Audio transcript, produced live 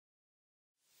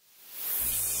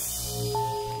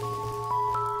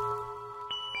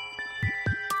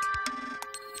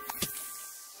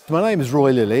My name is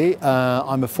Lilley.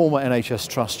 I'm a former NHS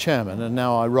Trust chairman, and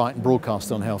now I write and broadcast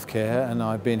on healthcare, and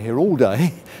I've been here all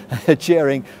day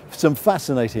chairing some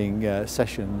fascinating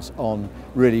sessions on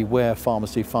really where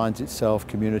pharmacy finds itself,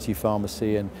 community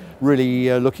pharmacy, and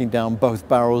really looking down both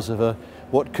barrels of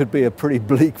what could be a pretty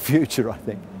bleak future, I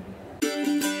think.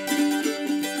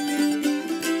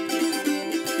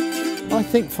 I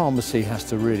think pharmacy has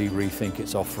to really rethink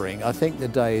its offering. I think the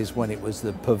days when it was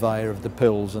the purveyor of the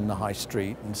pills and the high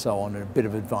street and so on, and a bit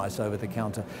of advice over the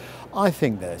counter, I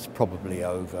think that's probably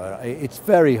over. It's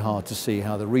very hard to see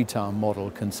how the retail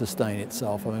model can sustain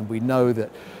itself. I mean, we know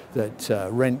that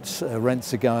rents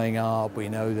are going up. We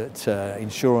know that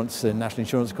insurance and national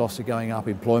insurance costs are going up,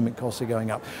 employment costs are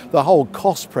going up. The whole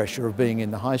cost pressure of being in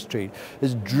the high street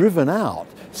has driven out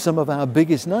some of our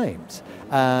biggest names.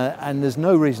 And there's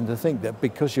no reason to think that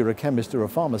because you're a chemist or a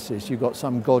pharmacist, you've got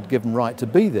some God-given right to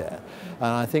be there. And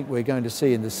I think we're going to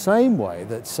see in the same way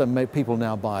that some people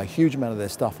now buy a huge amount of their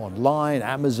stuff online,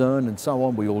 Amazon and so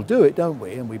on. We all do it, don't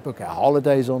we? And we book our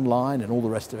holidays online and all the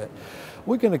rest of it.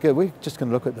 We're just going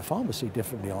to look at the pharmacy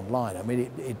differently online. I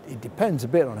mean, it depends a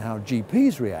bit on how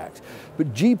GPs react,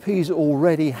 but GPs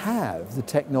already have the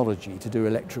technology to do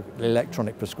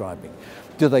electronic prescribing.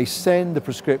 Do they send the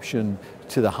prescription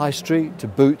to the high street, to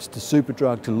Boots, to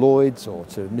Superdrug, to Lloyd's, or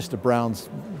to Mr. Brown's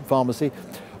pharmacy,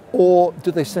 or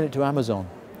do they send it to Amazon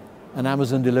and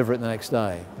Amazon deliver it the next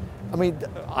day? I mean,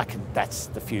 that's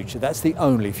the future. That's the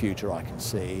only future I can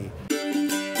see.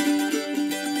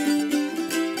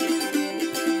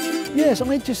 Yes,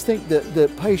 I just think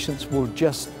that patients will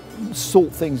just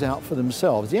sort things out for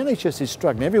themselves. The NHS is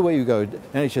struggling. Everywhere you go, the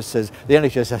NHS says the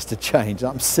NHS has to change.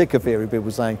 I'm sick of hearing people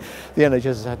saying the NHS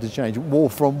has had to change. Well,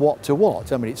 from what to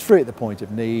what? I mean, it's free at the point of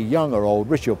need, young or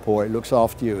old, rich or poor, it looks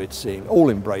after you, it's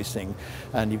all embracing,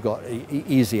 and you've got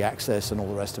easy access and all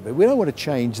the rest of it. We don't want to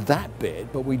change that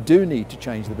bit, but we do need to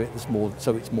change the bit that's more,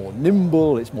 so it's more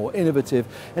nimble, it's more innovative,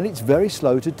 and it's very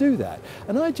slow to do that.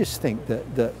 And I just think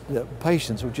that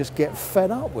patients will just get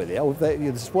fed up with it.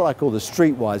 This is what I call the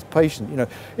streetwise patient. You know,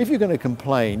 if you're going to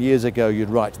complain, years ago you'd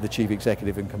write to the chief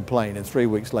executive and complain, and 3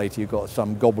 weeks later you got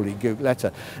some gobbledygook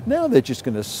letter. Now they're just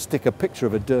going to stick a picture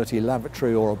of a dirty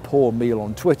lavatory or a poor meal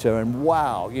on Twitter, and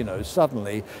wow, you know,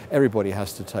 suddenly everybody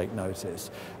has to take notice.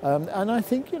 And I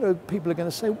think, you know, people are going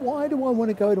to say, why do I want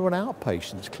to go to an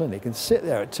outpatient's clinic and sit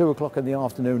there at 2 o'clock in the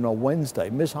afternoon on Wednesday,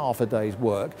 miss half a day's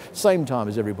work, same time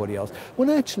as everybody else? When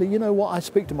actually, you know what, I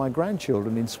speak to my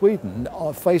grandchildren in Sweden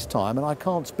on FaceTime, and I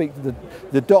can't speak to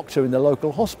the doctor in the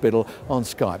local hospital on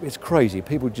Skype. It's crazy.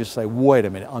 People just say, wait a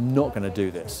minute, I'm not going to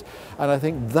do this. And I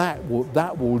think that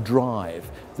will drive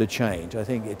the change. I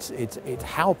think it's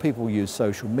how people use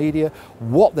social media,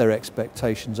 what their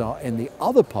expectations are in the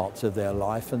other parts of their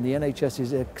life, and the NHS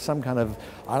is some kind of,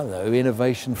 I don't know,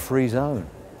 innovation-free zone.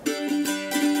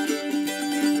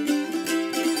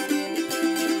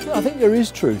 I think there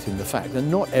is truth in the fact that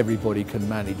not everybody can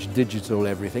manage digital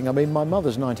everything. I mean, my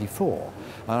mother's 94,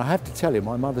 and I have to tell you,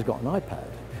 my mother's got an iPad,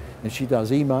 and she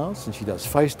does emails, and she does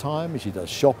FaceTime, and she does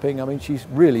shopping. I mean, she's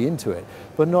really into it.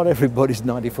 But not everybody's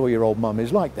 94-year-old mum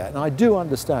is like that, and I do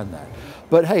understand that.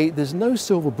 But hey, there's no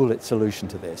silver bullet solution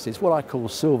to this. It's what I call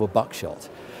silver buckshot.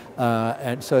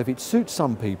 And so if it suits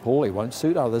some people, it won't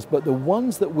suit others, but the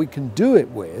ones that we can do it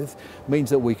with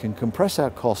means that we can compress our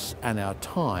costs and our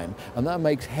time, and that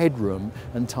makes headroom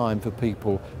and time for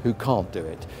people who can't do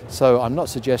it. So I'm not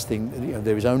suggesting, you know,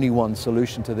 there is only one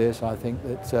solution to this. I think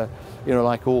that, you know,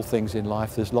 like all things in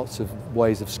life, there's lots of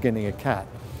ways of skinning a cat,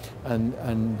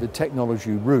 and the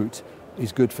technology route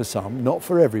is good for some, not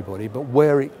for everybody, but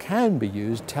where it can be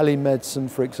used, telemedicine,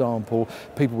 for example,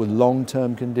 people with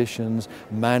long-term conditions,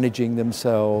 managing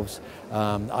themselves,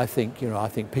 I think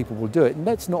people will do it. And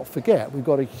let's not forget, we've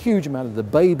got a huge amount of the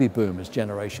baby boomers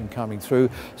generation coming through,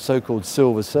 so-called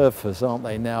silver surfers, aren't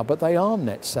they now? But they are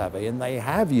net savvy, and they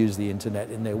have used the internet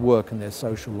in their work and their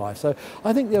social life. So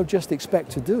I think they'll just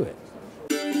expect to do it.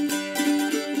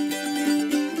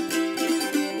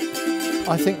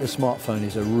 I think the smartphone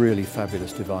is a really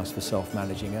fabulous device for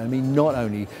self-managing. I mean, not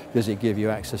only does it give you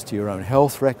access to your own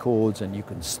health records, and you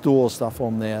can store stuff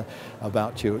on there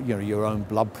about your own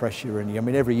blood pressure, and I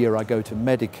mean, every year I go to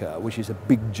Medica, which is a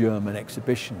big German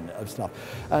exhibition of stuff,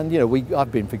 and you know,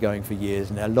 I've been going for years,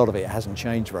 and a lot of it hasn't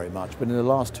changed very much, but in the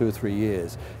last 2 or 3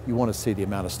 years, you want to see the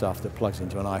amount of stuff that plugs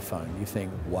into an iPhone. You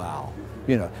think, wow,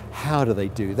 you know, how do they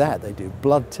do that? They do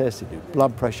blood tests, they do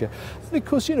blood pressure, and of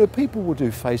course, you know, people will do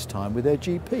FaceTime with their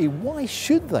GP. Why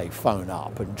should they phone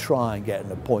up and try and get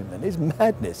an appointment? It's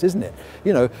madness, isn't it?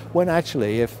 You know, when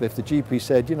actually, if the GP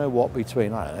said, you know what,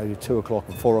 between, I don't know, 2 o'clock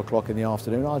and 4 o'clock in the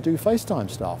afternoon, I'll do FaceTime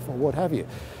stuff or what have you.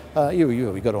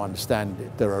 You've got to understand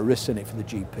that there are risks in it for the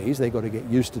GPs. They've got to get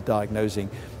used to diagnosing,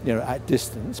 at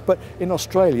distance. But in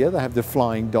Australia, they have the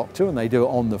flying doctor and they do it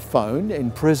on the phone.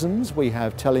 In prisons, we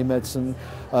have telemedicine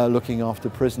looking after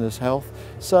prisoners' health.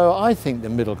 So I think the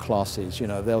middle classes,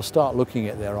 they'll start looking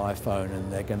at their iPhone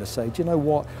and they're going to say, do you know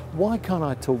what? Why can't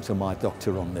I talk to my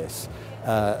doctor on this?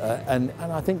 And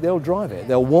I think they'll drive it.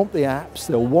 They'll want the apps,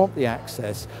 they'll want the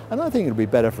access, and I think it'll be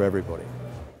better for everybody.